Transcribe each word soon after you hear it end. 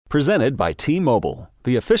Presented by T-Mobile,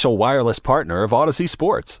 the official wireless partner of Odyssey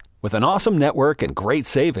Sports. With an awesome network and great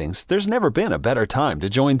savings, there's never been a better time to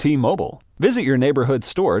join T-Mobile. Visit your neighborhood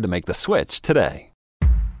store to make the switch today.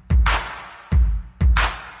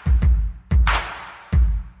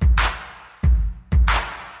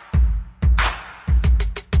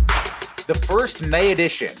 The first May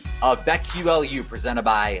edition of BetQLU presented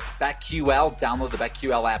by BetQL. Download the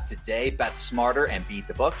BetQL app today. Bet smarter and beat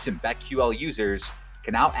the books. And BetQL users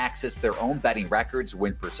can now access their own betting records,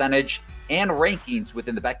 win percentage, and rankings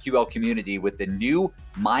within the BetQL community with the new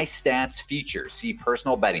My Stats feature. See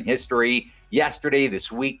personal betting history, yesterday,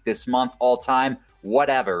 this week, this month, all time,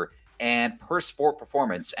 whatever, and per sport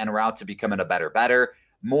performance en route to becoming a better,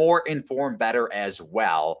 more informed better as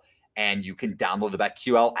well. And you can download the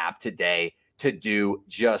BetQL app today to do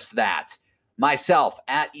just that. Myself,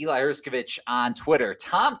 at Eli Erskovich on Twitter.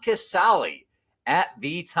 Tom Casale, at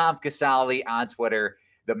the Tom Casale on Twitter,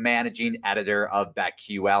 the managing editor of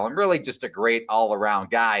BetQL, and really just a great all-around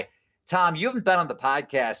guy. Tom, you haven't been on the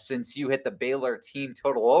podcast since you hit the Baylor team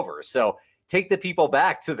total over, so take the people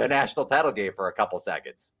back to the national title game for a couple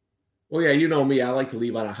seconds. Well, yeah, you know me. I like to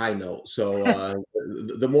leave on a high note. So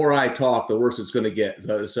the more I talk, the worse it's going to get.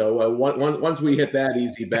 So once we hit that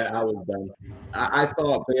easy bet, I was done. I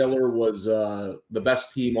thought Baylor was the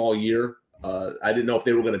best team all year. I didn't know if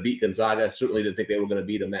they were going to beat Gonzaga. I certainly didn't think they were going to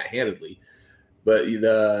beat them that handedly. But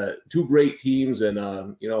the two great teams, and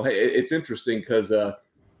hey, it's interesting because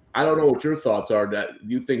I don't know what your thoughts are. Do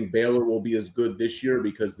you think Baylor will be as good this year?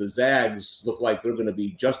 Because the Zags look like they're going to be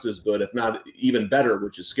just as good, if not even better,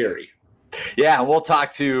 which is scary. Yeah, we'll talk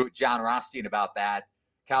to John Rothstein about that.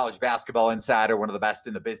 College basketball insider, one of the best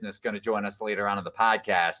in the business, going to join us later on in the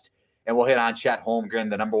podcast. And we'll hit on Chet Holmgren,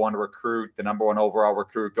 the number one recruit, the number one overall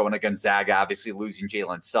recruit going to Gonzaga, obviously losing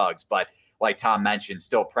Jalen Suggs. But like Tom mentioned,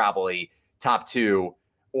 still probably top two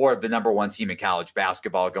or the number one team in college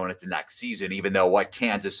basketball going into next season, even though what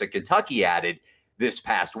Kansas and Kentucky added this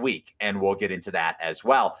past week. And we'll get into that as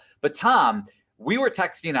well. But Tom, we were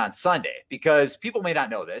texting on Sunday because people may not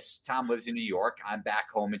know this. Tom lives in New York. I'm back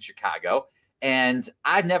home in Chicago. And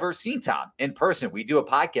I've never seen Tom in person. We do a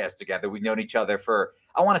podcast together. We've known each other for,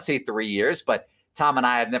 I want to say 3 years, but Tom and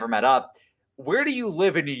I have never met up. Where do you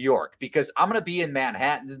live in New York? Because I'm going to be in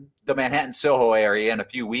Manhattan, the Manhattan Soho area in a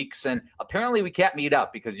few weeks. And apparently we can't meet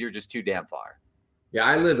up because you're just too damn far. Yeah,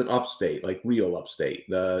 I live in upstate, like real upstate,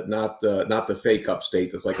 not the fake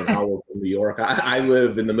upstate that's like an hour from New York. I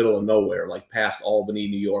live in the middle of nowhere, like past Albany,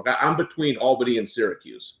 New York. I'm between Albany and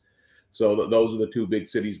Syracuse. So those are the two big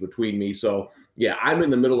cities between me. So, yeah, I'm in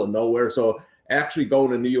the middle of nowhere. So actually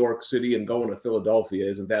going to New York City and going to Philadelphia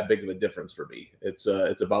isn't that big of a difference for me. It's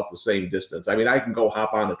about the same distance. I mean, I can go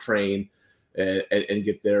hop on a train and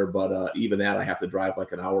get there, but even that I have to drive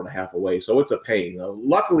like an hour and a half away. So it's a pain.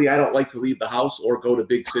 Luckily, I don't like to leave the house or go to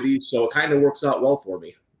big cities, so it kind of works out well for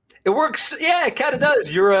me. It works. Yeah, it kind of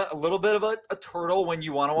does. You're a little bit of a turtle when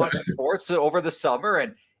you want to watch sports over the summer.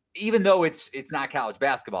 And even though it's not college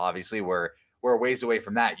basketball, obviously we're a ways away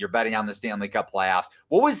from that. You're betting on the Stanley Cup playoffs.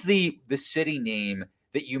 What was the city name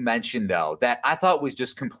that you mentioned, though, that I thought was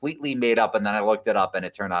just completely made up, and then I looked it up and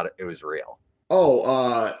it turned out it was real?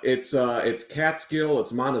 Oh, it's Catskill,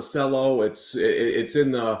 it's Monticello, it's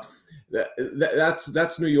in the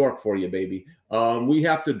that's New York for you, baby. We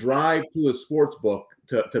have to drive to a sports book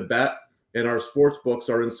to bet, and our sports books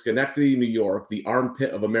are in Schenectady, New York, the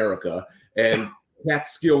armpit of America, and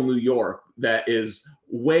Catskill, New York. That is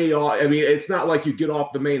way off. I mean, it's not like you get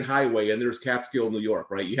off the main highway and there's Catskill, New York,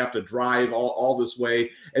 right? You have to drive all this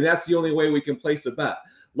way, and that's the only way we can place a bet.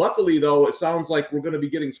 Luckily, though, it sounds like we're going to be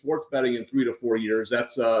getting sports betting in 3 to 4 years.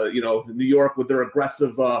 That's, New York with their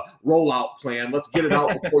aggressive rollout plan. Let's get it out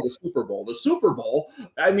before the Super Bowl. The Super Bowl,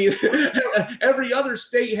 I mean, every other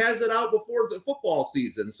state has it out before the football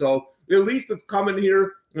season. So at least it's coming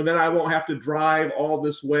here, and then I won't have to drive all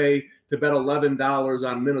this way to bet $11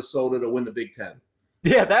 on Minnesota to win the Big Ten.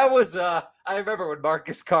 Yeah, that was I remember when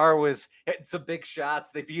Marcus Carr was hitting some big shots.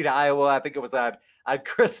 They beat Iowa. I think it was on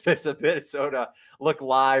Christmas in Minnesota. Look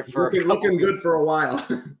live for looking good for a while.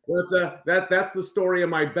 But that's the story of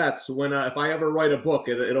my bets. When if I ever write a book,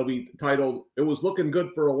 it'll be titled "It Was Looking Good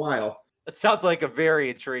for a While." It sounds like a very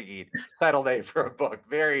intriguing title name for a book.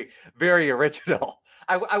 Very, very original.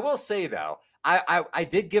 I will say though, I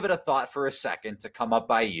did give it a thought for a second to come up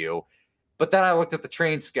by you. But then I looked at the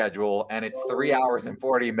train schedule, and it's 3 hours and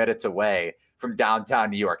 40 minutes away from downtown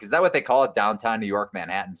New York. Is that what they call it? Downtown New York,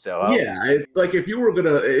 Manhattan, Soho? Yeah, like if we were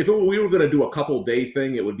gonna do a couple day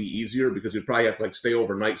thing, it would be easier because we'd probably have to stay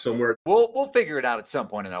overnight somewhere. We'll figure it out at some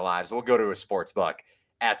point in our lives. We'll go to a sports book.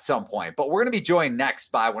 at some point. But we're going to be joined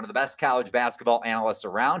next by one of the best college basketball analysts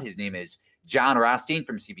around. His name is John Rothstein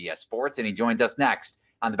from CBS Sports, and he joins us next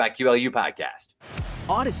on the BetQLU podcast.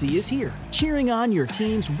 Odyssey is here, cheering on your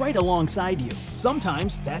teams right alongside you.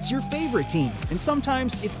 Sometimes that's your favorite team, and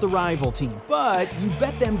sometimes it's the rival team, but you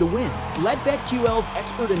bet them to win. Let BetQL's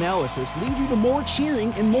expert analysis lead you to more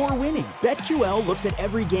cheering and more winning. BetQL looks at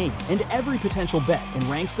every game and every potential bet and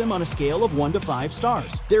ranks them on a scale of 1 to 5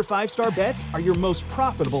 stars. Their 5-star bets are your most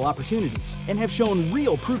profitable opportunities and have shown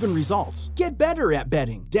real proven results. Get better at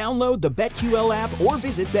betting. Download the BetQL app or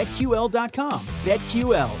visit BetQL.com.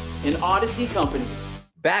 BetQL, an Odyssey company.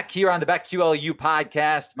 Back here on the BetQLU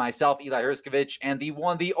podcast, myself, Eli Herskovich, and the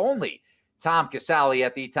one, the only Tom Casale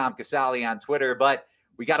at the Tom Casale on Twitter. But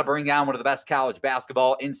we got to bring down one of the best college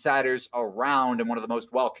basketball insiders around and one of the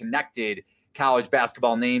most well-connected college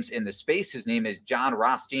basketball names in the space. His name is John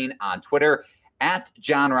Rothstein on Twitter, at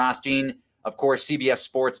John Rothstein. Of course, CBS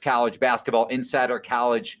Sports College Basketball Insider,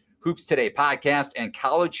 College Hoops Today podcast, and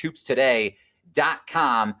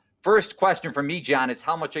collegehoopstoday.com. First question from me, John, is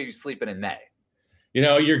how much are you sleeping in May? You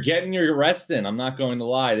know, you're getting your rest in. I'm not going to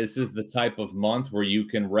lie. This is the type of month where you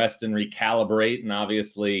can rest and recalibrate. And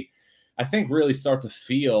obviously, I think really start to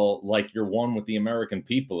feel like you're one with the American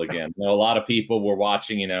people again. You know, a lot of people were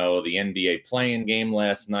watching, the NBA playing game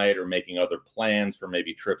last night or making other plans for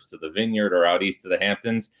maybe trips to the Vineyard or out east to the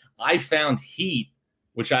Hamptons. I found Heat,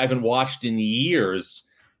 which I haven't watched in years,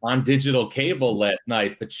 on digital cable last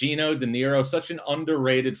night. Pacino, De Niro, such an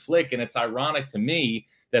underrated flick. And it's ironic to me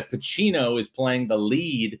that Pacino is playing the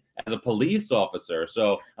lead as a police officer.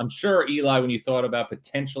 So I'm sure, Eli, when you thought about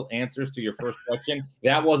potential answers to your first question,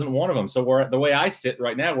 that wasn't one of them. So the way I sit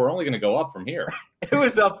right now, we're only going to go up from here. It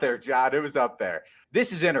was up there, John. It was up there.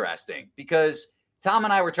 This is interesting because Tom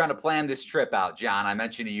and I were trying to plan this trip out, John. I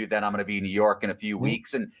mentioned to you that I'm going to be in New York in a few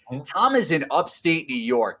weeks, and Tom is in upstate New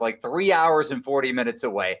York, like 3 hours and 40 minutes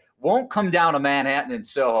away. Won't come down to Manhattan and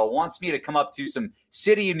Soho. Wants me to come up to some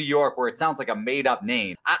city in New York where it sounds like a made-up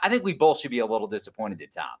name. I think we both should be a little disappointed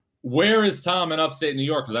at Tom. Where is Tom in upstate New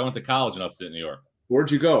York? Because I went to college in upstate New York.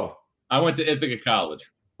 Where'd you go? I went to Ithaca College.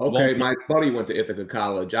 Okay, my buddy went to Ithaca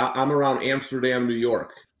College. I'm around Amsterdam, New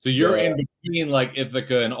York. So you're in between like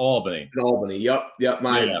Ithaca and Albany. In Albany, yep.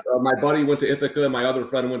 My buddy went to Ithaca. My other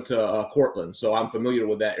friend went to Cortland, so I'm familiar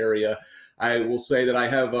with that area. I will say that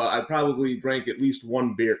I probably drank at least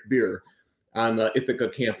one beer on the Ithaca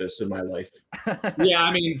campus in my life. Yeah,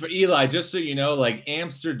 I mean, for Eli, just so you know, like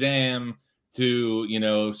Amsterdam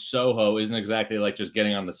to, Soho isn't exactly like just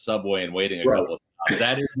getting on the subway and waiting a couple of stops.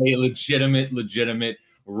 That is a legitimate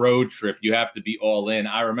road trip. You have to be all in.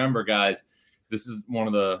 I remember, guys, this is I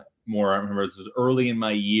remember this was early in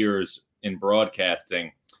my years in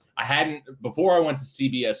broadcasting. Before I went to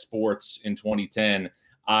CBS Sports in 2010,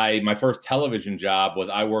 my first television job was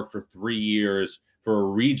I worked for 3 years for a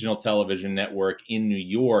regional television network in New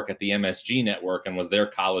York at the MSG network and was their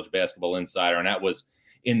college basketball insider. And that was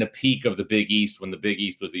in the peak of the Big East when the Big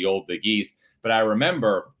East was the old Big East. But I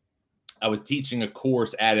remember I was teaching a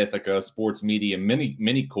course at Ithaca, a sports media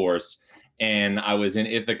mini course. And I was in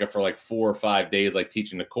Ithaca for like 4 or 5 days, like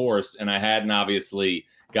teaching the course. And I hadn't obviously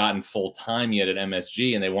gotten full time yet at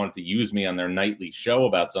MSG, and they wanted to use me on their nightly show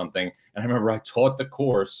about something. And I remember I taught the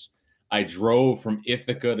course. I drove from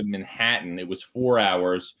Ithaca to Manhattan. It was 4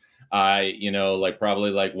 hours. I,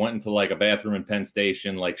 probably went into like a bathroom in Penn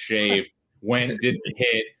Station, like shaved, did the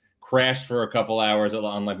hit, crashed for a couple hours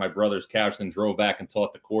on like my brother's couch, then drove back and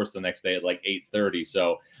taught the course the next day at like 8:30.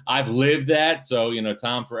 So I've lived that. So,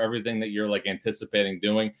 Tom, for everything that you're like anticipating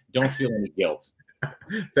doing, don't feel any guilt.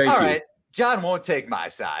 Thank you. All right. John won't take my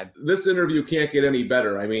side. This interview can't get any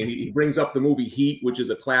better. I mean, he brings up the movie Heat, which is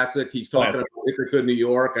a classic. He's talking about Ithaca, New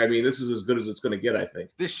York. I mean, this is as good as it's going to get, I think.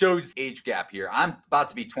 This shows age gap here. I'm about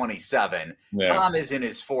to be 27. Yeah. Tom is in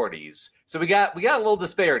his 40s. So we got a little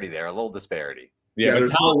disparity there, Yeah, but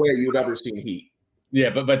there's no way you've ever seen Heat.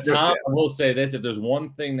 Yeah, but Tom, I will say this. If there's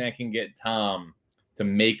one thing that can get Tom to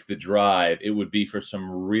make the drive, it would be for some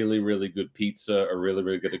really, really good pizza or really,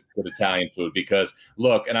 really good Italian food. Because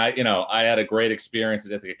look, and I had a great experience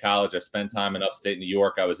at Ithaca College. I spent time in upstate New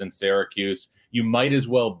York. I was in Syracuse. You might as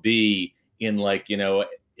well be in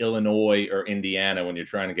Illinois or Indiana when you're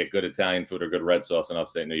trying to get good Italian food or good red sauce in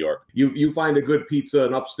upstate New York. You find a good pizza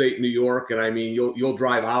in upstate New York, and I mean, you'll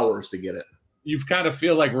drive hours to get it. You kind of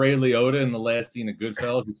feel like Ray Liotta in the last scene of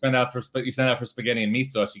Goodfellas. You send out for spaghetti and meat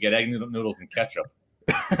sauce. You get egg noodles and ketchup.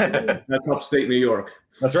 That's upstate New York.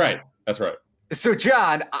 That's right. So,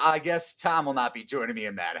 John, I guess Tom will not be joining me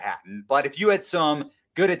in Manhattan. But if you had some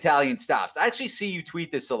good Italian stops. I actually see you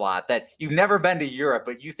tweet this a lot, that you've never been to Europe,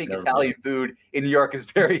 but you think Italian food in New York is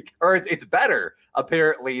it's better,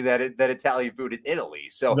 apparently, than Italian food in Italy.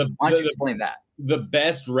 So why don't you explain that? The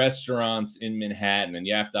best restaurants in Manhattan, and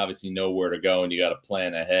you have to obviously know where to go and you got to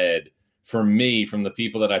plan ahead. For me, from the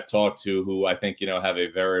people that I've talked to who I think, have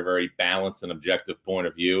a very, very balanced and objective point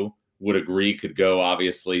of view, would agree could go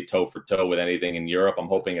obviously toe for toe with anything in Europe. I'm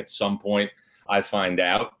hoping at some point I find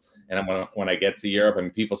out. And when I get to Europe,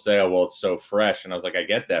 and people say, oh, well, it's so fresh. And I was like, I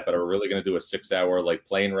get that, but are we really going to do a 6-hour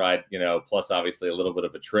plane ride, plus obviously a little bit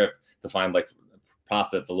of a trip to find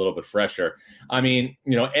pasta that's a little bit fresher. I mean,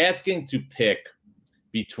 asking to pick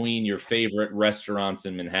between your favorite restaurants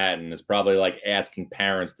in Manhattan is probably like asking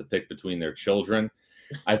parents to pick between their children.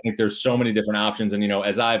 I think there's so many different options. And,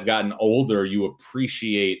 as I've gotten older, you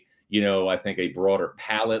appreciate, I think a broader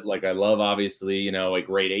palette. Like I love, obviously, a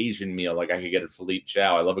great Asian meal like I could get at Philippe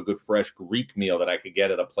Chow. I love a good fresh Greek meal that I could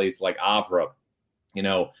get at a place like Avra.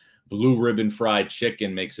 Blue ribbon fried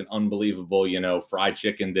chicken makes an unbelievable, fried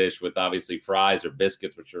chicken dish with obviously fries or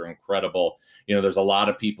biscuits, which are incredible. There's a lot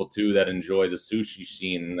of people too that enjoy the sushi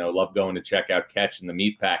scene and love going to check out Catch and the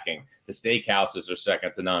meat packing. The steakhouses are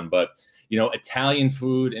second to none, but Italian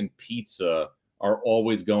food and pizza are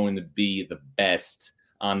always going to be the best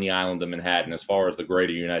on the island of Manhattan as far as the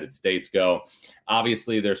greater United States go.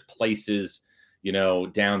 Obviously, there's places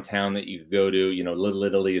downtown that you could go to. Little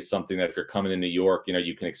Italy is something that if you're coming to New York,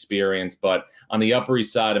 you can experience. But on the Upper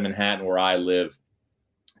East Side of Manhattan, where I live,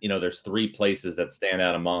 there's 3 places that stand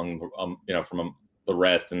out among, from the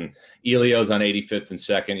rest. And Elio's on 85th and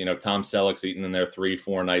 2nd. Tom Selleck's eating in there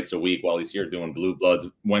 3-4 nights a week while he's here doing Blue Bloods.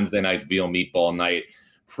 Wednesday night's veal meatball night.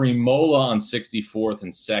 Primola on 64th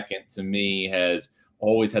and 2nd, to me, has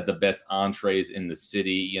always had the best entrees in the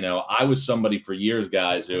city. I was somebody for years,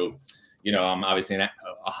 guys, who, I'm obviously a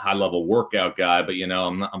high-level workout guy, but,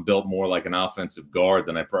 I'm built more like an offensive guard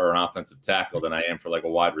than or an offensive tackle than I am for like a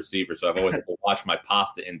wide receiver. So I've always had to watch my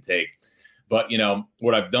pasta intake. But,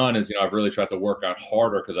 what I've done is, I've really tried to work out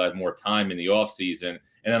harder because I have more time in the off season.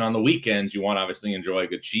 And then on the weekends, you want to obviously enjoy a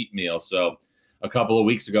good cheat meal. So a couple of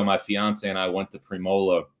weeks ago, my fiance and I went to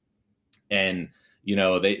Primola, and,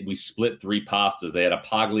 we split 3 pastas. They had a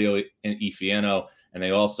Paglio and Fieno, and we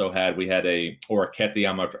had a orecchiette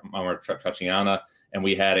amatriciana, and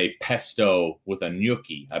we had a pesto with a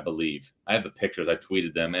gnocchi, I believe. I have the pictures. I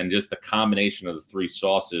tweeted them. And just the combination of the 3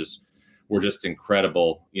 sauces were just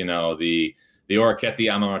incredible. The orecchiette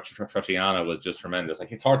amatriciana was just tremendous.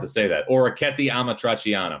 It's hard to say that. Orecchiette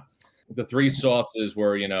amatriciana. The 3 sauces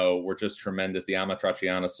were just tremendous. The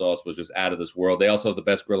amatriciana sauce was just out of this world. They also have the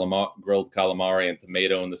best grilled calamari and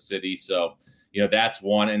tomato in the city. So, that's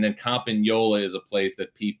one. And then Campagnola is a place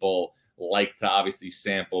that people like to obviously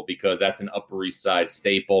sample because that's an Upper East Side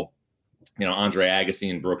staple. Andre Agassi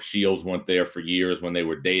and Brooke Shields went there for years when they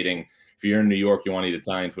were dating. If you're in New York, you want to eat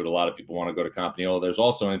Italian food, a lot of people want to go to Campagnola. There's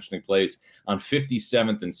also an interesting place on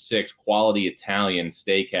 57th and 6th, Quality Italian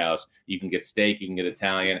Steakhouse. You can get steak, you can get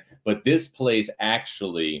Italian. But this place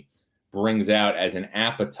actually brings out as an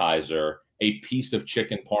appetizer a piece of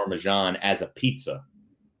chicken parmesan as a pizza.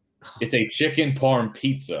 It's a chicken parm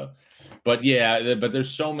pizza. But but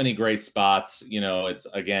there's so many great spots. It's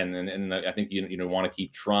again, and I think you want to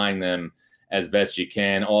keep trying them as best you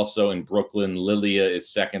can. Also in Brooklyn, Lilia is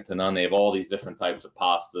second to none. They have all these different types of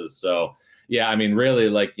pastas. So really,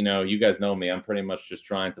 you guys know me. I'm pretty much just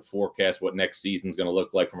trying to forecast what next season's going to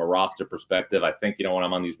look like from a roster perspective. I think, when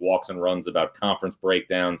I'm on these walks and runs about conference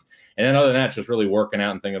breakdowns. And then other than that, just really working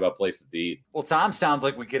out and thinking about places to eat. Well, Tom, sounds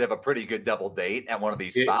like we could have a pretty good double date at one of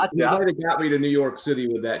these spots. You might have got me to New York City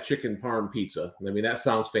with that chicken parm pizza. I mean, that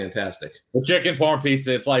sounds fantastic. The chicken parm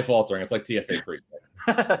pizza, it's life-altering. It's like TSA free.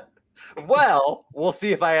 Well, we'll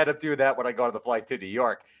see if I end up doing that when I go on the flight to New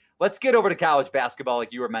York. Let's get over to college basketball,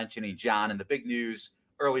 like you were mentioning, John, and the big news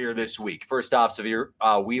earlier this week. First off,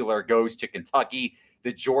 Sahvir Wheeler goes to Kentucky.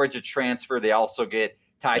 The Georgia transfer, they also get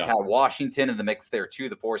Ty Washington in the mix there too,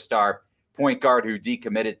 the 4-star point guard who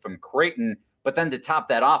decommitted from Creighton. But then to top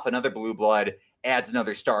that off, another blue blood adds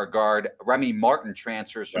another star guard. Remy Martin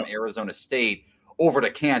transfers from Arizona State over to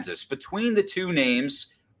Kansas. Between the 2 names,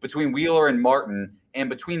 between Wheeler and Martin, and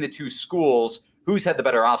between the 2 schools, who's had the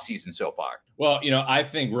better offseason so far? Well, I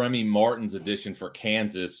think Remy Martin's addition for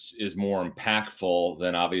Kansas is more impactful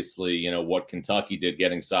than obviously, what Kentucky did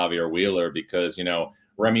getting Sahvir Wheeler because,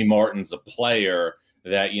 Remy Martin's a player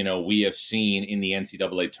that, we have seen in the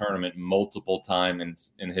NCAA tournament multiple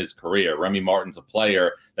times in his career. Remy Martin's a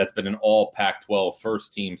player that's been an all Pac-12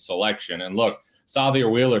 first-team selection. And look, Sahvir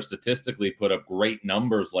Wheeler statistically put up great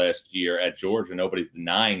numbers last year at Georgia. Nobody's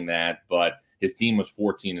denying that, but his team was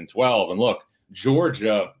 14-12. And look,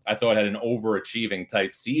 Georgia, I thought, had an overachieving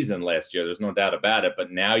type season last year. There's no doubt about it.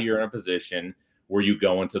 But now you're in a position where you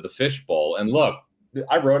go into the fishbowl. And look,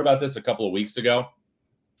 I wrote about this a couple of weeks ago.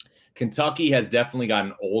 Kentucky has definitely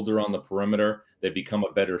gotten older on the perimeter. They've become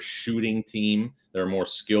a better shooting team. They're a more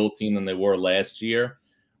skilled team than they were last year.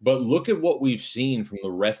 But look at what we've seen from the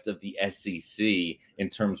rest of the SEC in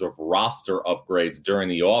terms of roster upgrades during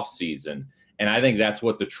the offseason. And I think that's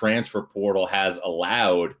what the transfer portal has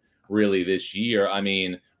allowed really this year. I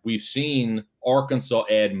mean, we've seen Arkansas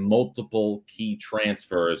add multiple key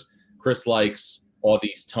transfers. Chris Likes,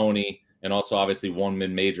 Audice Toney, and also obviously one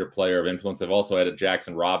mid-major player of influence. They've also added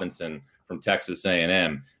Jackson Robinson from Texas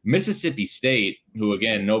A&M. Mississippi State, who,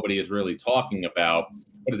 again, nobody is really talking about,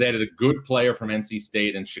 but has added a good player from NC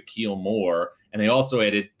State and Shaquille Moore. And they also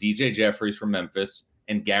added DJ Jeffries from Memphis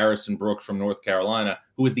and Garrison Brooks from North Carolina,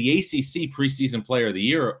 who was the ACC preseason player of the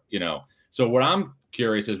year, So what I'm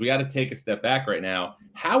curious is we got to take a step back right now.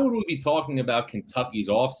 How would we be talking about Kentucky's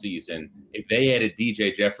offseason if they added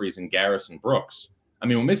DJ Jeffries and Garrison Brooks? I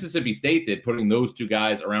mean, what Mississippi State did, putting those two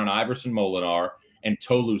guys around Iverson Molinar and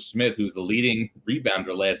Tolu Smith, who's the leading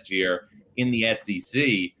rebounder last year in the SEC,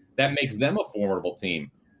 that makes them a formidable team.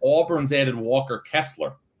 Auburn's added Walker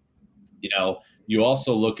Kessler. You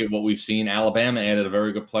also look at what we've seen. Alabama added a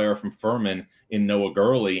very good player from Furman in Noah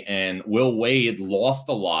Gurley, and Will Wade lost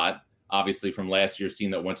a lot, obviously, from last year's team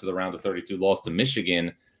that went to the round of 32, lost to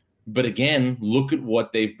Michigan. But again, look at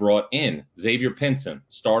what they've brought in. Xavier Pinson,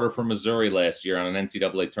 starter from Missouri last year on an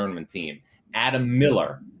NCAA tournament team. Adam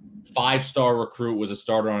Miller, 5-star recruit, was a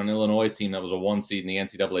starter on an Illinois team that was a 1 seed in the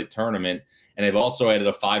NCAA tournament. And they've also added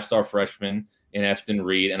a 5-star freshman in Efton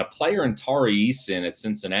Reed and a player in Tari Eason at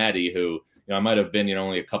Cincinnati who, I might have been,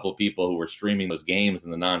 only a couple of people who were streaming those games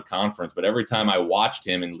in the non-conference. But every time I watched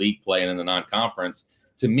him in league play and in the non-conference,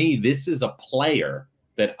 to me, this is a player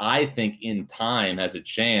that I think in time has a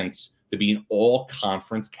chance to be an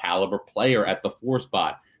all-conference caliber player at the 4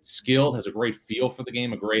 spot. Skilled, has a great feel for the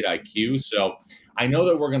game, a great IQ. So I know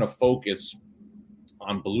that we're going to focus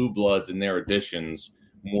on Blue Bloods and their additions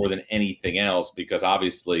more than anything else because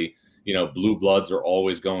obviously, Blue Bloods are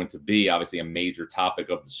always going to be obviously a major topic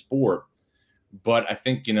of the sport. But I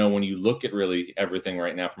think, when you look at really everything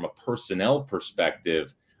right now from a personnel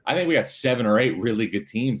perspective, I think we got 7 or 8 really good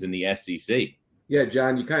teams in the SEC. Yeah,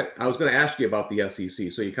 John, I was going to ask you about the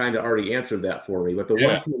SEC, so you kind of already answered that for me. But the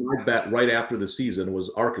one team I bet right after the season was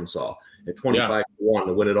Arkansas at 25-1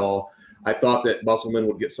 to win it all. I thought that Musselman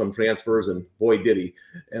would get some transfers, and boy, did he.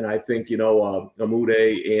 And I think,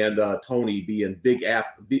 Amude and Tony being big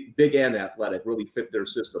and athletic really fit their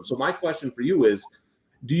system. So my question for you is,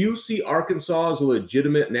 do you see Arkansas as a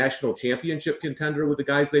legitimate national championship contender with the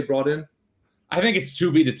guys they brought in? I think it's to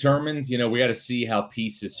be determined. We got to see how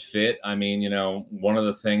pieces fit. I mean, one of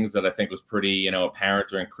the things that I think was pretty, apparent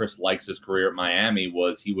during Chris Likes' career at Miami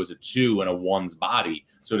was he was a 2 in a 1's body.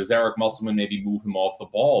 So does Eric Musselman maybe move him off the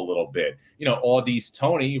ball a little bit? Audice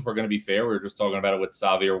Toney, if we're going to be fair, we were just talking about it with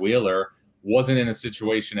Xavier Wheeler, wasn't in a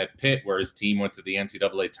situation at Pitt where his team went to the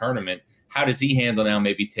NCAA tournament. How does he handle now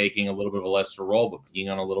maybe taking a little bit of a lesser role, but being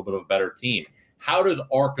on a little bit of a better team? How does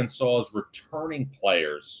Arkansas's returning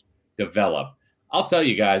players develop? I'll tell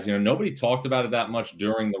you guys, nobody talked about it that much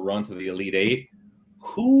during the run to the Elite Eight.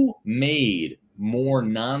 Who made more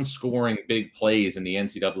non-scoring big plays in the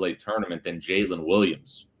NCAA tournament than Jalen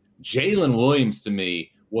Williams? Jalen Williams, to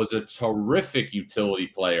me, was a terrific utility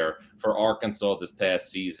player for Arkansas this past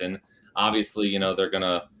season. Obviously, they're going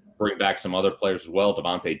to bring back some other players as well.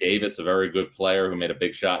 Devontae Davis, a very good player who made a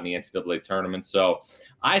big shot in the NCAA tournament. So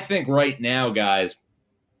I think right now, guys,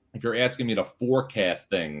 if you're asking me to forecast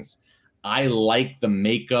things, I like the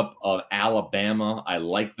makeup of Alabama. I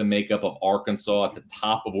like the makeup of Arkansas at the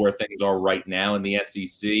top of where things are right now in the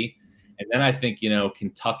SEC. And then I think,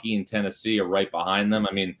 Kentucky and Tennessee are right behind them.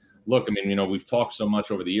 I mean, look, we've talked so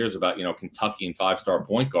much over the years about, Kentucky and 5-star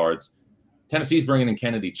point guards. Tennessee's bringing in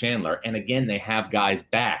Kennedy Chandler. And again, they have guys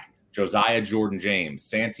back. Josiah Jordan-James,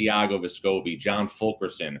 Santiago Vescovi, John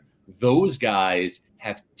Fulkerson. Those guys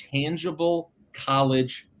have tangible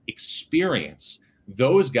college experience.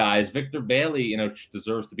 Those guys, Victor Bailey,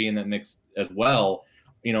 deserves to be in that mix as well,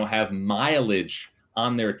 have mileage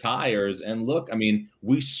on their tires. And look,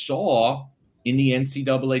 we saw in the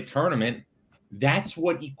NCAA tournament, that's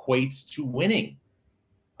what equates to winning.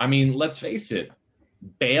 Let's face it,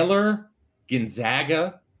 Baylor,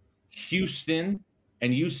 Gonzaga, Houston,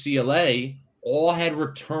 and UCLA all had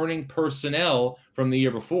returning personnel from the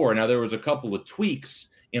year before. Now, there was a couple of tweaks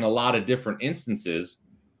in a lot of different instances.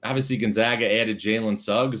 Obviously, Gonzaga added Jalen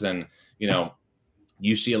Suggs, and,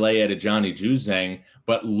 UCLA added Johnny Juzang,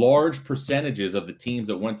 but large percentages of the teams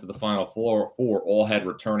that went to the Final Four all had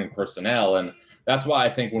returning personnel. And that's why I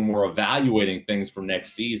think when we're evaluating things for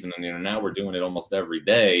next season, and now we're doing it almost every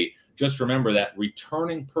day, just remember that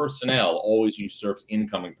returning personnel always usurps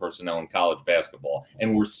incoming personnel in college basketball.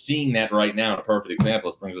 And we're seeing that right now. A perfect example,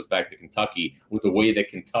 this brings us back to Kentucky, with the way that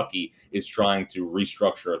Kentucky is trying to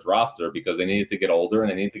restructure its roster because they needed to get older and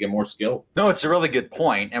they needed to get more skilled. No, it's a really good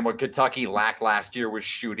point. And what Kentucky lacked last year was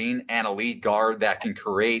shooting, and a lead guard that can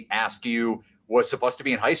create. Askew was supposed to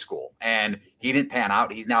be in high school, and he didn't pan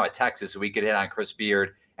out. He's now at Texas, so we could hit on Chris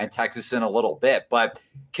Beard and Texas in a little bit. But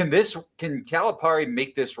can Calipari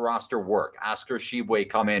make this roster work? Oscar Tshiebwe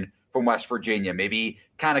come in from West Virginia, maybe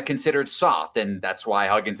kind of considered soft, and that's why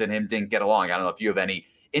Huggins and him didn't get along. I don't know if you have any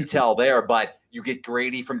intel there, but you get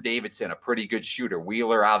Grady from Davidson, a pretty good shooter.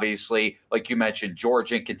 Wheeler, obviously, like you mentioned,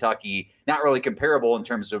 Georgia and Kentucky, not really comparable in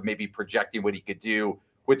terms of maybe projecting what he could do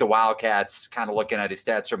with the Wildcats, kind of looking at his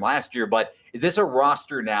stats from last year. But is this a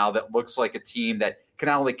roster now that looks like a team that can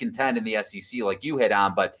not only contend in the SEC like you hit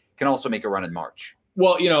on, but can also make a run in March?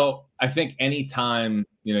 Well, I think anytime,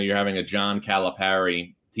 you're having a John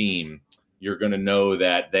Calipari team, you're going to know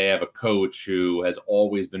that they have a coach who has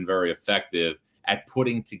always been very effective at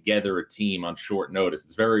putting together a team on short notice.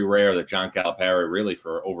 It's very rare that John Calipari, really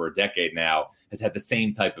for over a decade now, has had the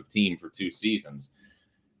same type of team for 2 seasons.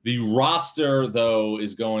 The roster, though,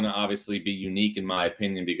 is going to obviously be unique, in my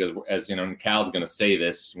opinion, because as and Cal's going to say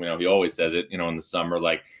this, he always says it, in the summer,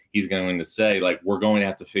 like he's going to say, like, we're going to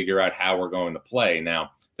have to figure out how we're going to play. Now,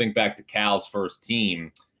 think back to Cal's first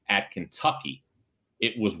team at Kentucky.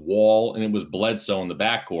 It was Wall and it was Bledsoe in the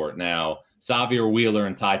backcourt. Now, Xavier Wheeler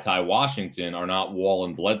and Ty Washington are not Wall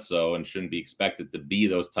and Bledsoe and shouldn't be expected to be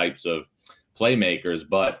those types of playmakers,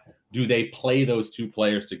 but do they play those 2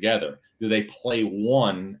 players together? Do they play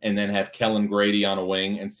one and then have Kellen Grady on a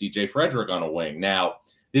wing and CJ Frederick on a wing? Now,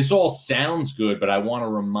 this all sounds good, but I want to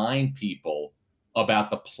remind people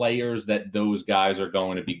about the players that those guys are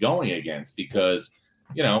going to be going against because,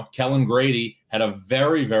 Kellen Grady had a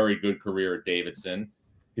very, very good career at Davidson.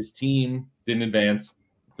 His team didn't advance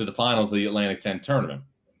to the finals of the Atlantic 10 tournament.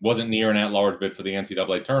 Wasn't near an at-large bid for the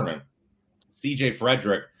NCAA tournament. CJ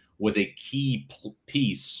Frederick was a key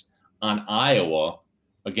piece on Iowa.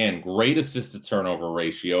 Again, great assist-to-turnover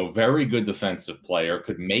ratio, very good defensive player,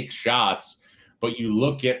 could make shots. But you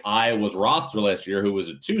look at Iowa's roster last year, who was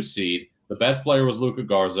a 2 seed. The best player was Luka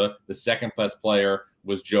Garza. The second best player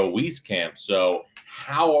was Joe Wieskamp. So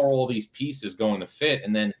how are all these pieces going to fit?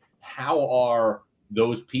 And then how are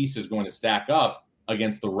those pieces going to stack up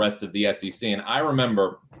against the rest of the SEC? And I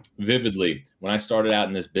remember vividly when I started out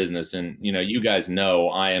in this business, and, you guys know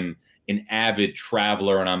I am an avid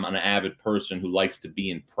traveler and I'm an avid person who likes to be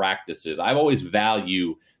in practices. I've always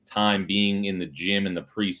valued time being in the gym in the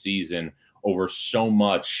preseason over so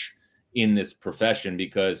much in this profession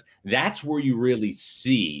because that's where you really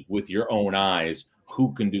see with your own eyes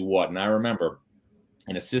who can do what. And I remember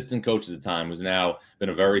an assistant coach at the time, who's now been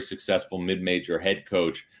a very successful mid-major head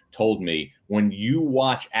coach, told me, when you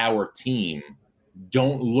watch our team,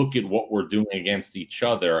 don't look at what we're doing against each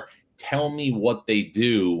other. Tell me what they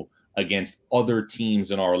do against other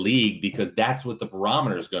teams in our league, because that's what the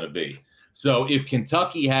barometer is going to be. So if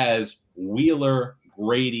Kentucky has Wheeler,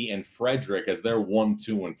 Grady, and Frederick as their 1,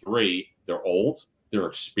 2, and 3, they're old, they're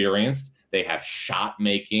experienced, they have shot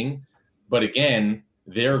making. But again,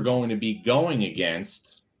 they're going to be going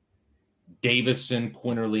against Davison,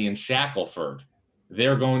 Quinterly, and Shackelford.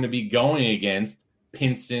 They're going to be going against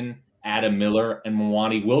Pinson, Adam Miller, and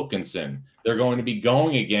Mwani Wilkinson. They're going to be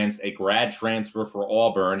going against a grad transfer for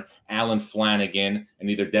Auburn, Alan Flanagan, and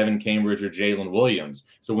either Devin Cambridge or Jalen Williams.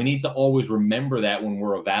 So we need to always remember that when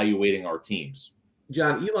we're evaluating our teams.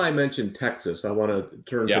 John, Eli mentioned Texas. I want to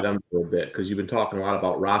turn to them for a bit because you've been talking a lot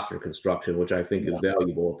about roster construction, which I think is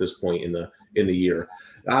valuable at this point in the year.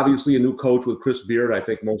 Obviously, a new coach with Chris Beard. I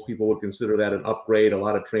think most people would consider that an upgrade, a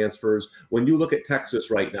lot of transfers. When you look at Texas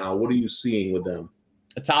right now, what are you seeing with them?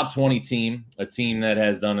 A top 20 team, a team that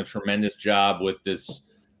has done a tremendous job with this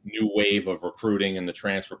new wave of recruiting in the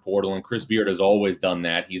transfer portal. And Chris Beard has always done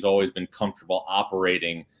that. He's always been comfortable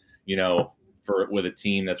operating, with a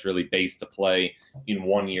team that's really based to play in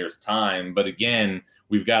 1 year's time. But again,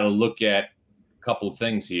 we've got to look at a couple of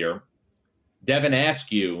things here. Devin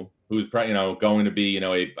Askew, who's going to be,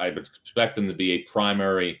 I would expect him to be a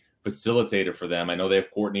primary facilitator for them. I know they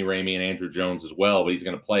have Courtney Ramey and Andrew Jones as well, but he's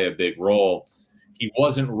going to play a big role. He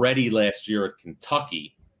wasn't ready last year at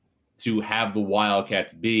Kentucky to have the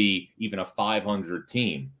Wildcats be even a 500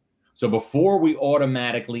 team. So before we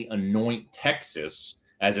automatically anoint Texas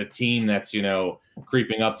as a team that's,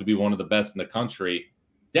 creeping up to be one of the best in the country,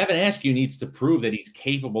 Devin Askew needs to prove that he's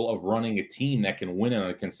capable of running a team that can win on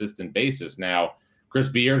a consistent basis. Now, Chris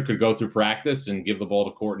Beard could go through practice and give the ball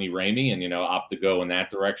to Courtney Ramey and, opt to go in that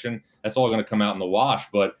direction. That's all going to come out in the wash.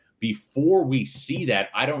 But before we see that,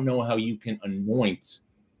 I don't know how you can anoint,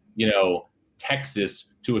 Texas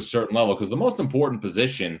to a certain level, because the most important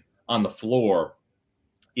position on the floor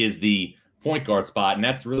is the point guard spot, and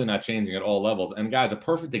that's really not changing at all levels. And guys, a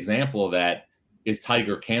perfect example of that is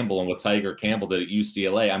Tiger Campbell and what Tiger Campbell did at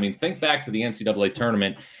UCLA. I mean, think back to the NCAA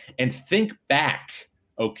tournament and think back,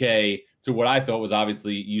 to what I thought was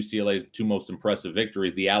obviously UCLA's two most impressive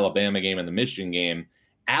victories, the Alabama game and the Michigan game.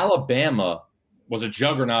 Alabama was a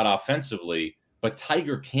juggernaut offensively, but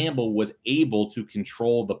Tiger Campbell was able to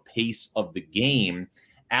control the pace of the game.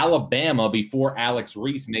 Alabama, before Alex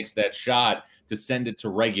Reese makes that shot to send it to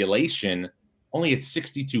regulation, only had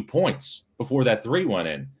 62 points before that three went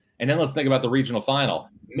in. And then let's think about the regional final.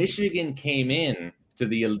 Michigan came in to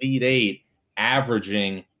the Elite Eight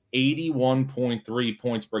averaging 81.3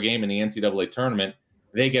 points per game in the NCAA tournament.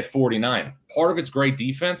 They get 49. Part of it's great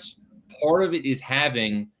defense. Part of it is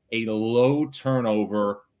having a low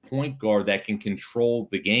turnover point guard that can control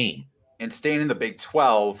the game. And staying in the Big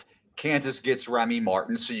 12, Kansas gets Remy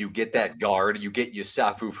Martin, so you get that guard. You get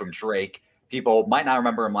Yusufu from Drake. People might not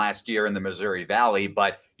remember him last year in the Missouri Valley,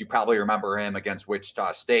 but you probably remember him against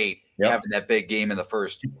Wichita State, having that big game in the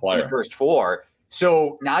first four.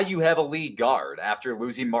 So now you have a lead guard after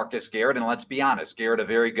losing Marcus Garrett. And let's be honest, Garrett, a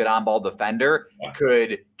very good on-ball defender,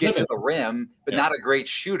 could get to the rim, but not a great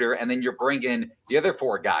shooter. And then you're bringing the other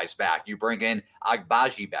four guys back. You bring in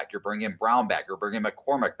Agbaji back. You're bringing Brown back. You're bringing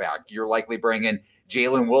McCormick back. You're likely bringing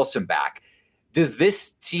Jalen Wilson back. Does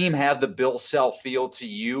this team have the Bill Self feel to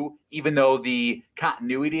you, even though the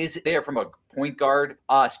continuity is there from a point guard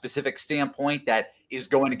specific standpoint that is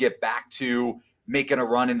going to get back to making a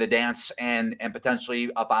run in the dance and potentially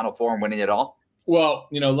a Final Four and winning it all? Well,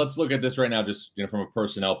 let's look at this right now, just from a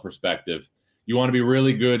personnel perspective. You want to be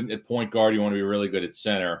really good at point guard. You want to be really good at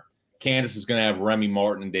center. Kansas is going to have Remy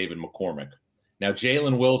Martin and David McCormick. Now,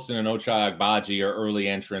 Jalen Wilson and Ochai Agbaji are early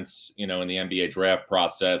entrants, in the NBA draft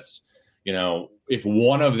process. If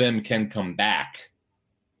one of them can come back,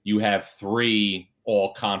 you have three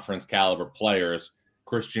all-conference caliber players.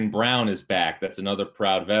 Christian Brown is back. That's another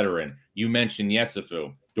proud veteran. You mentioned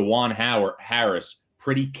Yusufu. DeJuan Harris,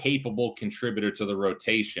 pretty capable contributor to the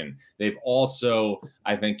rotation. They've also,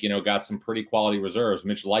 I think, got some pretty quality reserves.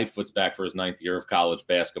 Mitch Lightfoot's back for his 9th year of college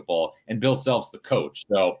basketball, and Bill Self's the coach.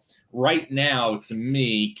 So right now, to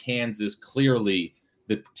me, Kansas clearly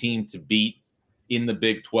the team to beat in the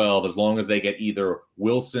Big 12, as long as they get either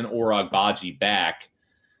Wilson or Agbaji back.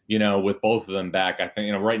 With both of them back, I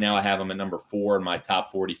think, right now I have them at number 4 in my top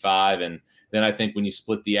 45. And then I think when you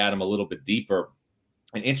split the atom a little bit deeper,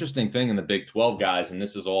 an interesting thing in the Big 12, guys, and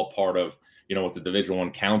this is all part of, what the Division I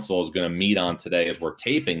Council is going to meet on today as we're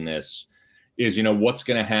taping this, is, what's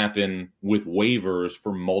going to happen with waivers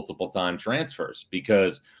for multiple time transfers.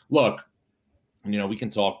 Because, look, we can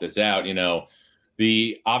talk this out,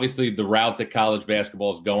 obviously the route that college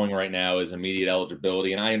basketball is going right now is immediate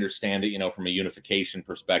eligibility. And I understand it, from a unification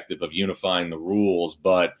perspective of unifying the rules.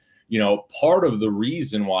 But, part of the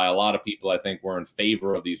reason why a lot of people, I think, were in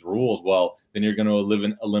favor of these rules, well, then you're going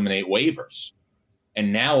to eliminate waivers.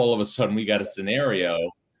 And now all of a sudden we got a scenario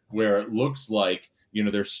where it looks like,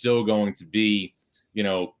 there's still going to be,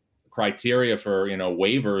 criteria for,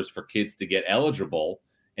 waivers for kids to get eligible.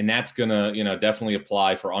 And that's going to, definitely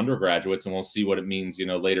apply for undergraduates. And we'll see what it means,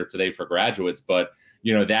 later today for graduates. But,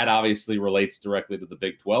 that obviously relates directly to the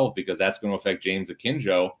Big 12 because that's going to affect James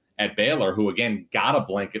Akinjo at Baylor, who, again, got a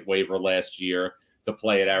blanket waiver last year to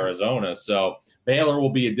play at Arizona. So Baylor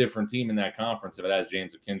will be a different team in that conference if it has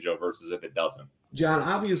James Akinjo versus if it doesn't. John,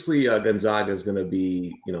 obviously Gonzaga is going to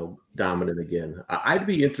be, dominant again. I'd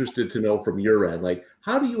be interested to know from your end,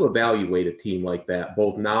 how do you evaluate a team like that,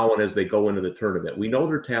 both now and as they go into the tournament? We know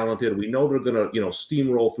they're talented. We know they're going to,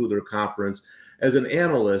 steamroll through their conference. As an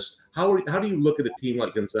analyst, how do you look at a team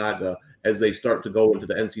like Gonzaga as they start to go into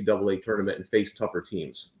the NCAA tournament and face tougher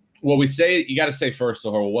teams? Well, you got to say first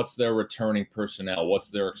of all, what's their returning personnel? What's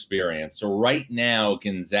their experience? So right now,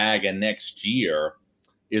 Gonzaga next year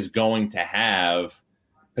is going to have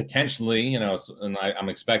potentially, and I'm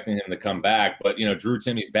expecting him to come back, but, Drew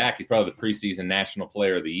Timmy's back. He's probably the preseason National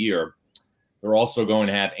Player of the Year. They're also going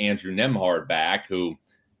to have Andrew Nembhard back, who,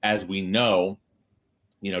 as we know,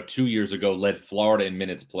 2 years ago led Florida in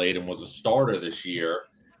minutes played and was a starter this year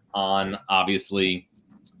on, obviously,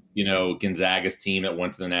 Gonzaga's team that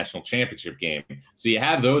went to the national championship game. So you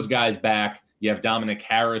have those guys back. You have Dominic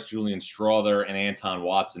Harris, Julian Strother, and Anton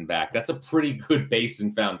Watson back. That's a pretty good base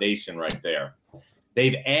and foundation right there.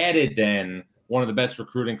 They've added then one of the best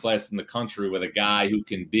recruiting classes in the country with a guy who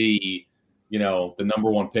can be, the number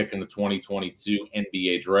one pick in the 2022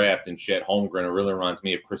 NBA draft in Chet Holmgren. It really reminds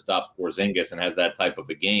me of Kristaps Porzingis and has that type of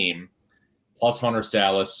a game, plus Hunter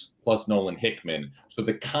Salas, plus Nolan Hickman. So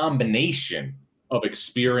the combination of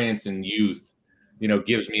experience and youth,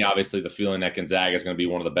 gives me obviously the feeling that Gonzaga is going to be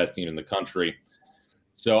one of the best teams in the country.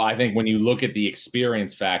 So I think when you look at the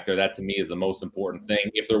experience factor, that to me is the most important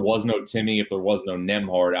thing. If there was no Timmy, if there was no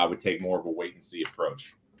Nembhard, I would take more of a wait-and-see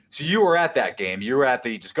approach. So you were at that game. You were at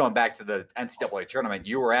just going back to the NCAA tournament,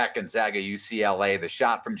 you were at Gonzaga, UCLA, the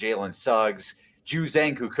shot from Jalen Suggs,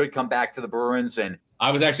 Juzang, who could come back to the Bruins. And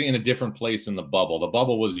I was actually in a different place in the bubble. The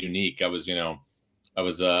bubble was unique. I was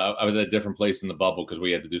at a different place in the bubble because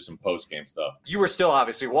we had to do some post-game stuff. You were still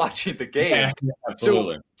obviously watching the game. Yeah,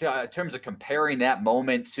 absolutely. So in terms of comparing that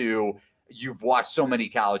moment to, you've watched so many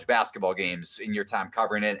college basketball games in your time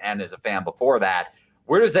covering it and as a fan before that,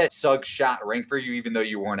 where does that Suggs shot rank for you, even though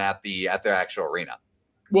you weren't at the actual arena?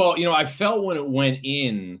 Well, I felt when it went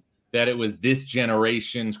in that it was this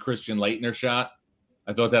generation's Christian Laettner shot.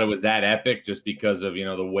 I thought that it was that epic just because of,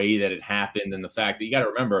 the way that it happened and the fact that you got to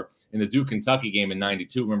remember in the Duke Kentucky game in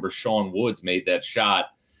 92, remember Sean Woods made that shot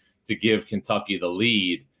to give Kentucky the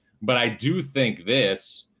lead. But I do think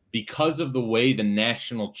this, because of the way the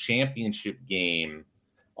national championship game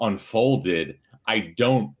unfolded, I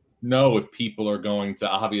don't know if people are going to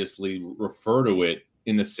obviously refer to it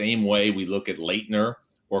in the same way we look at Laettner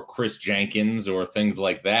or Chris Jenkins or things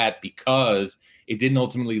like that, because it didn't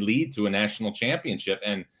ultimately lead to a national championship.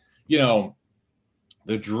 And,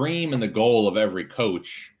 the dream and the goal of every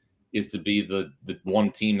coach is to be the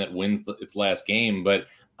one team that wins its last game. But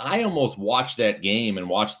I almost watched that game and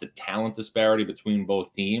watched the talent disparity between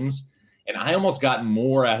both teams. And I almost got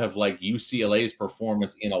more out of like UCLA's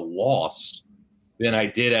performance in a loss than I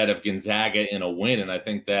did out of Gonzaga in a win. And I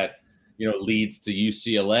think that, leads to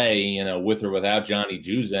UCLA, with or without Johnny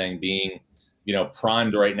Juzang being,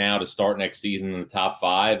 primed right now to start next season in the top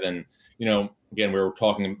 5. And, again, we were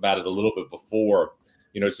talking about it a little bit before,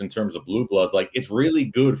 just in terms of blue bloods, like it's really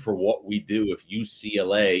good for what we do if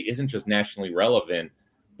UCLA isn't just nationally relevant,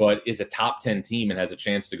 but is a top 10 team and has a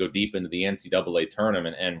chance to go deep into the NCAA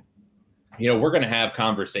tournament. And, we're going to have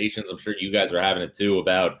conversations, I'm sure you guys are having it too,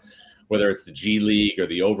 about whether it's the G League or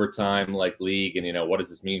the overtime league. And, what does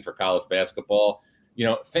this mean for college basketball?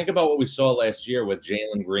 Think about what we saw last year with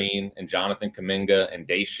Jalen Green and Jonathan Kuminga and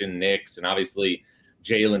Dacian Nix, and obviously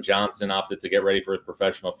Jalen Johnson opted to get ready for his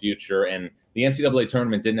professional future. And the NCAA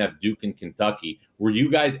tournament didn't have Duke and Kentucky. Were you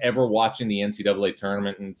guys ever watching the NCAA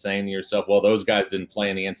tournament and saying to yourself, well, those guys didn't play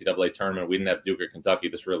in the NCAA tournament, we didn't have Duke or Kentucky,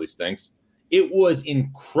 this really stinks? It was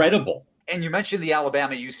incredible. And you mentioned the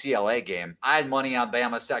Alabama-UCLA game. I had money on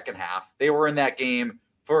Bama second half. They were in that game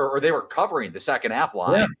they were covering the second half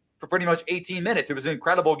line for pretty much 18 minutes. It was an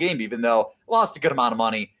incredible game, even though lost a good amount of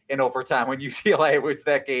money in overtime when UCLA wins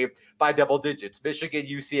that game by double digits.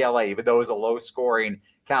 Michigan-UCLA, even though it was a low-scoring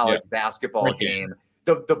college basketball game.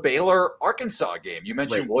 The Baylor-Arkansas game. You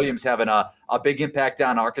mentioned Williams having a big impact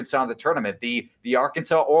on Arkansas in the tournament. The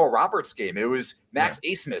Arkansas Oral Roberts game. It was Max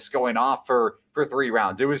Asmus going off for 3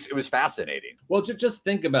 rounds. It was fascinating. Well, just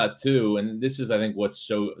think about too, and this is I think what's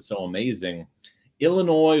so amazing.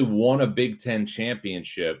 Illinois won a Big Ten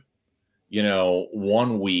championship,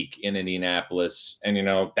 1 week in Indianapolis,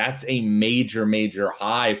 and that's a major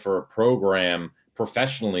high for a program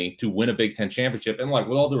professionally to win a Big Ten championship. And like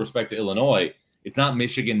with all due respect to Illinois, it's not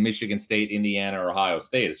Michigan, Michigan State, Indiana, or Ohio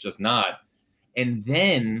State. It's just not. And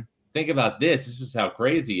then think about this. This is how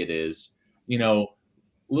crazy it is. A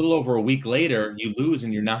little over a week later, you lose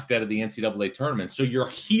and you're knocked out of the NCAA tournament. So you're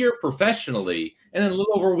here professionally, and then a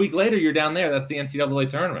little over a week later, you're down there. That's the NCAA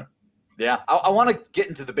tournament. Yeah, I want to get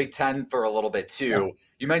into the Big Ten for a little bit too. Yeah.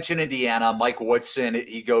 You mentioned Indiana. Mike Woodson,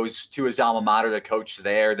 he goes to his alma mater to coach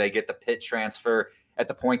there. They get the Pitt transfer at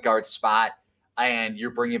the point guard spot. And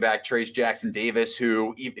you're bringing back Trace Jackson Davis,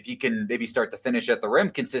 who, if he can maybe start to finish at the rim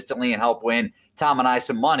consistently and help win Tom and I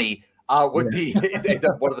some money, would be is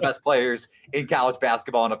one of the best players in college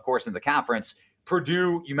basketball and, of course, in the conference.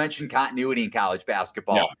 Purdue, you mentioned continuity in college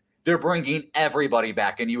basketball. Yeah. They're bringing everybody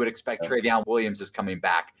back, and you would expect Travion Williams is coming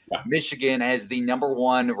back. Yeah. Michigan has the number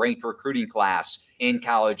 1 ranked recruiting class in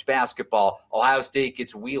college basketball. Ohio State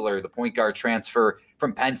gets Wheeler, the point guard transfer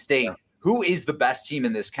from Penn State. Yeah. Who is the best team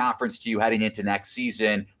in this conference to you heading into next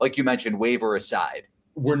season? Like you mentioned, waiver aside.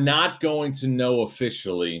 We're not going to know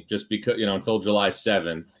officially just because, until July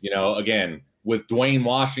 7th. Again, with Dwayne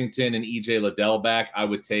Washington and EJ Liddell back, I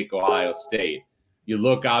would take Ohio State. You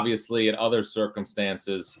look, obviously, at other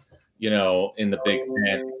circumstances, in the Big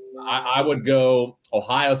Ten. I would go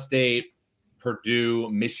Ohio State, Purdue,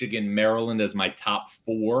 Michigan, Maryland as my top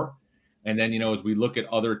 4. And then, as we look at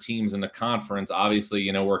other teams in the conference, obviously,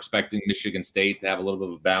 we're expecting Michigan State to have a little bit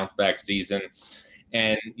of a bounce back season.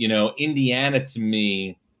 And, Indiana to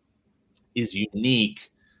me is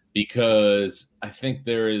unique because I think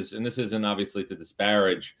there is, and this isn't obviously to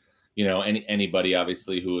disparage, anybody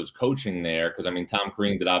obviously who is coaching there. Because, Tom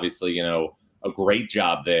Crean did obviously, a great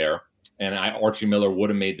job there. And Archie Miller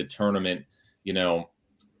would have made the tournament,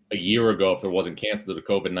 a year ago if there wasn't canceled due to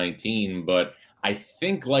COVID-19. But I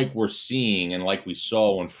think like we're seeing and like we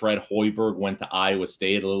saw when Fred Hoiberg went to Iowa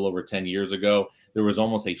State a little over 10 years ago, there was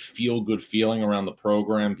almost a feel-good feeling around the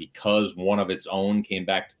program because one of its own came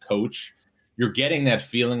back to coach. You're getting that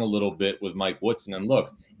feeling a little bit with Mike Woodson. And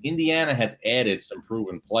look, Indiana has added some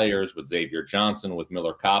proven players with Xavier Johnson, with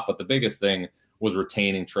Miller Kopp, but the biggest thing was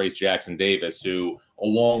retaining Trace Jackson Davis, who,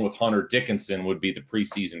 along with Hunter Dickinson, would be the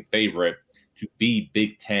preseason favorite to be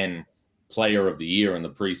Big Ten Player of the Year in the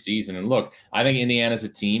preseason. And look, I think Indiana's a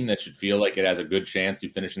team that should feel like it has a good chance to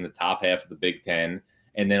finish in the top half of the Big Ten.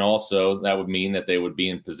 And then also that would mean that they would be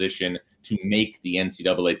in position to make the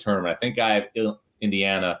NCAA tournament. I think I have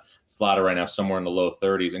Indiana slotted right now somewhere in the low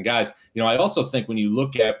 30s. And guys, I also think when you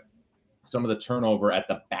look at some of the turnover at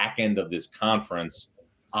the back end of this conference,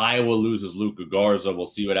 Iowa loses Luka Garza. We'll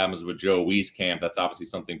see what happens with Joe Wieskamp. That's obviously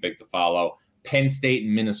something big to follow. Penn State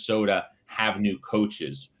and Minnesota have new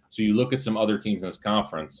coaches. So you look at some other teams in this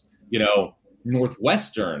conference.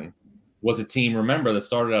 Northwestern was a team, remember, that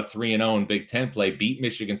started out 3-0 in Big Ten play, beat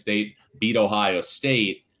Michigan State, beat Ohio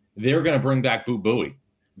State. They're going to bring back Boo Buie.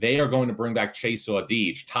 They are going to bring back Chase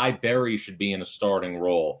Audige. Ty Berry should be in a starting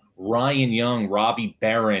role. Ryan Young, Robbie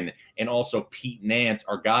Barron, and also Pete Nance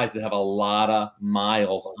are guys that have a lot of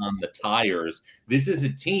miles on the tires. This is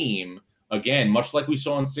a team, again, much like we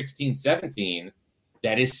saw in 16-17,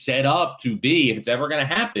 that is set up to be, if it's ever going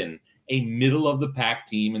to happen, a middle-of-the-pack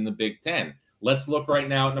team in the Big Ten. Let's look right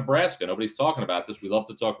now at Nebraska. Nobody's talking about this. We love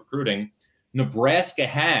to talk recruiting. Nebraska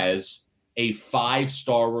has a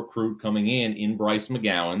 5-star recruit coming in Bryce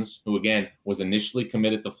McGowens, who, again, was initially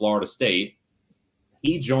committed to Florida State.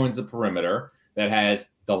 He joins the perimeter that has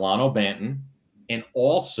Delano Banton and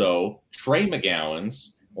also Trey McGowens.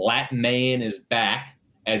 Lat Mayen is back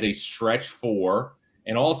as a stretch 4.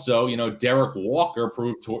 And also, Derek Walker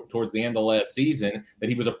proved towards the end of last season that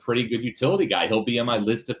he was a pretty good utility guy. He'll be on my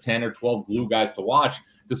list of 10 or 12 glue guys to watch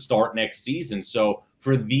to start next season. So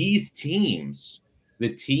for these teams, the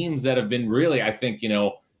teams that have been really, I think,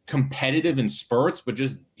 competitive in spurts, but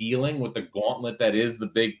just dealing with the gauntlet that is the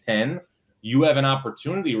Big Ten, you have an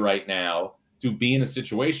opportunity right now to be in a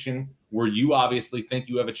situation where you obviously think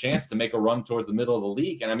you have a chance to make a run towards the middle of the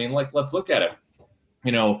league. And let's look at it.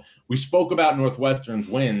 We spoke about Northwestern's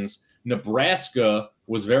wins. Nebraska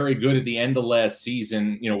was very good at the end of last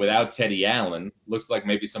season, without Teddy Allen. Looks like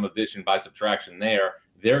maybe some addition by subtraction there.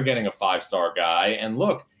 They're getting a 5-star guy. And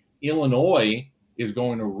look, Illinois is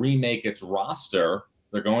going to remake its roster.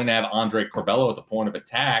 They're going to have Andre Corbello at the point of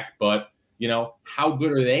attack. But, how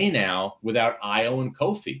good are they now without Io and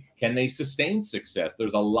Kofi? Can they sustain success?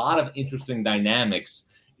 There's a lot of interesting dynamics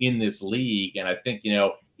in this league. And I think,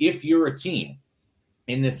 if you're a team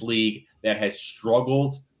in this league that has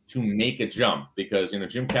struggled to make a jump, because,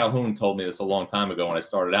 Jim Calhoun told me this a long time ago when I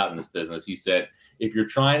started out in this business. He said, if you're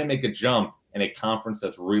trying to make a jump in a conference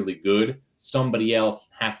that's really good, somebody else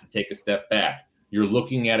has to take a step back. You're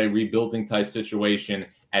looking at a rebuilding type situation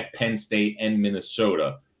at Penn State and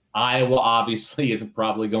Minnesota. Iowa obviously isn't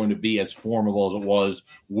probably going to be as formidable as it was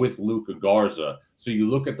with Luka Garza. So you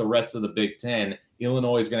look at the rest of the Big Ten,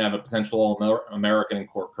 Illinois is going to have a potential All-American in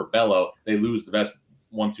Corbello. They lose the best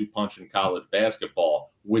 1-2 punch in college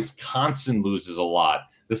basketball. Wisconsin loses a lot.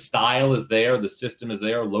 The style is there. The system is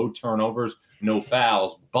there. Low turnovers, no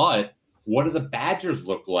fouls. But what do the Badgers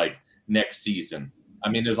look like next season?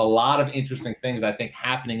 There's a lot of interesting things, I think,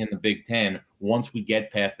 happening in the Big Ten once we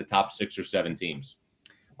get past the top 6 or 7 teams.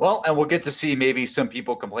 Well, and we'll get to see maybe some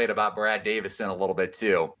people complain about Brad Davison a little bit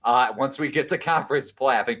too. Once we get to conference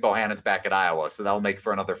play, I think Bohannon's back at Iowa, so that'll make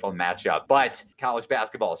for another fun matchup. But college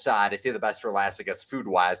basketball aside, I say the best for last, I guess,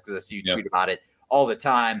 food-wise, because I see you tweet about it all the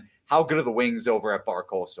time. How good are the wings over at Bar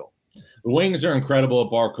Coastal? The wings are incredible at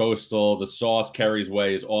Bar Coastal. The sauce Kerry's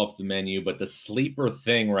Way is off the menu, but the sleeper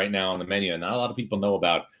thing right now on the menu, and not a lot of people know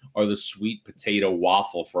about, are the sweet potato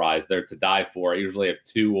waffle fries. They're to die for. I usually have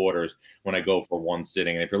 2 orders when I go for one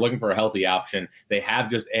sitting. And if you're looking for a healthy option, they have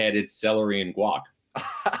just added celery and guac.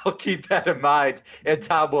 I'll keep that in mind. And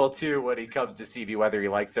Tom will too when he comes to see me, whether he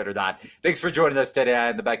likes it or not. Thanks for joining us today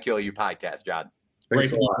on the BetQLU podcast, John. Great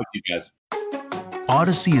to be with you guys.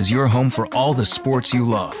 Odyssey is your home for all the sports you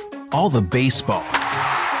love. All the baseball,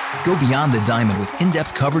 Go beyond the diamond with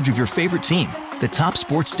in-depth coverage of your favorite team. The top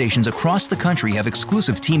sports stations across the country have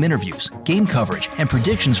exclusive team interviews, game coverage, and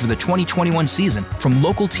predictions for the 2021 season from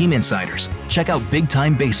local team insiders. Check out Big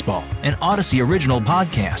Time Baseball, an Odyssey original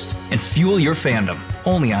podcast, and fuel your fandom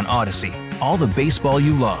only on Odyssey. All the baseball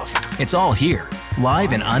you love. It's all here,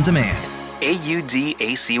 live and on demand.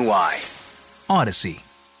 AUDACY. Odyssey.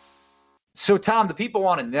 So, Tom, the people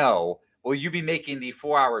want to know, will you be making the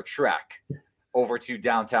 4-hour trek over to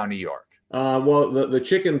downtown New York? Well, the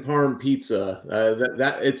chicken parm pizza,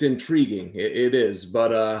 that it's intriguing. It is,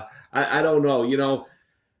 but I don't know. You know,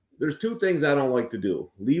 there's two things I don't like to do: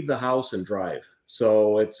 leave the house and drive.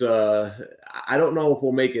 So it's I don't know if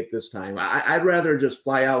we'll make it this time. I'd rather just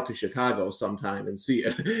fly out to Chicago sometime and see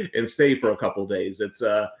it and stay for a couple of days. It's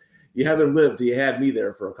you haven't lived, you had me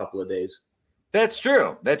there for a couple of days. That's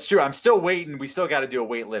true. That's true. I'm still waiting. We still got to do a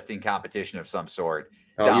weightlifting competition of some sort.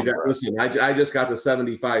 Oh, listen, I just got the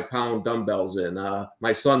 75-pound dumbbells in.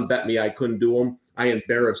 My son bet me I couldn't do them. I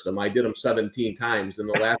embarrassed him. I did them 17 times. In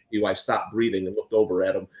the last few, I stopped breathing and looked over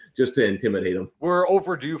at him just to intimidate him. We're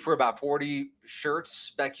overdue for about 40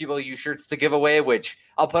 shirts, BetQLU shirts to give away, which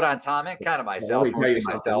I'll put on Tomic, kind of myself. Let me tell you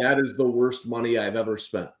something. That is the worst money I've ever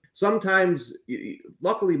spent. Sometimes,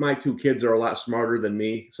 luckily, my two kids are a lot smarter than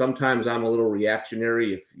me. Sometimes I'm a little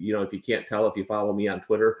reactionary. If you can't tell, if you follow me on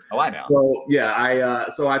Twitter. Oh, I know. So yeah,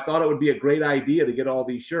 I thought it would be a great idea to get all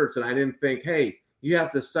these shirts, and I didn't think, hey, you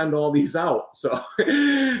have to send all these out. So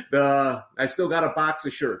I still got a box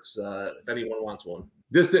of shirts if anyone wants one.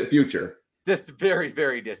 Distant future. Very,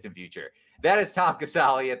 very distant future. That is Tom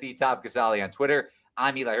Casale at the Tom Casale on Twitter.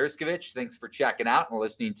 I'm Eli Herskovich. Thanks for checking out and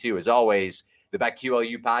listening to, as always, the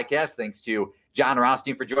BetQLU podcast. Thanks to John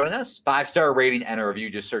Rothstein for joining us. 5-star rating and a review.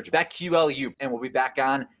 Just search BetQLU, and we'll be back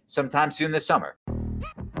on sometime soon this summer.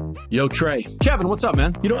 Yo, Trey. Kevin, what's up,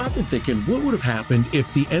 man? You know, I've been thinking, what would have happened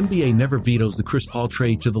if the NBA never vetoes the Chris Paul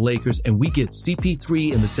trade to the Lakers and we get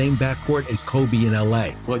CP3 in the same backcourt as Kobe in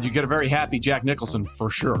LA? Well, you get a very happy Jack Nicholson, for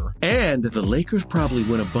sure. And the Lakers probably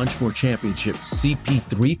win a bunch more championships.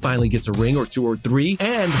 CP3 finally gets a ring or 2 or 3,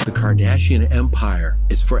 and the Kardashian empire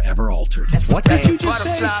is forever altered. What did you just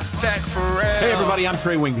say? Hey, everybody, I'm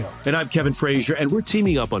Trey Wingo. And I'm Kevin Frazier, and we're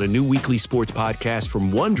teaming up on a new weekly sports podcast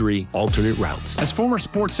from Wondery, Alternate Routes. As former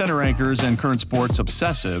Sports Center anchors and current sports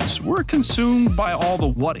obsessives, we're consumed by all the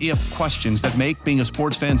what-if questions that make being a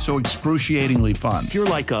sports fan so excruciatingly fun. If you're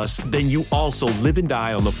like us, then you also live and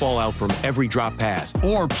die on the fallout from every drop pass.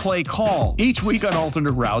 Or play call. Each week on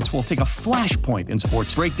Alternate Routes, we'll take a flashpoint in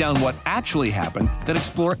sports, break down what actually happened, then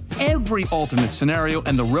explore every alternate scenario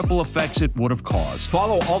and the ripple effects it would have caused.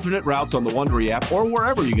 Follow Alternate Routes on the Wondery app or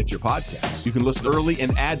wherever you get your podcasts. You can listen early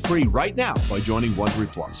and ad-free right now by joining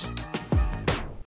Wondery Plus.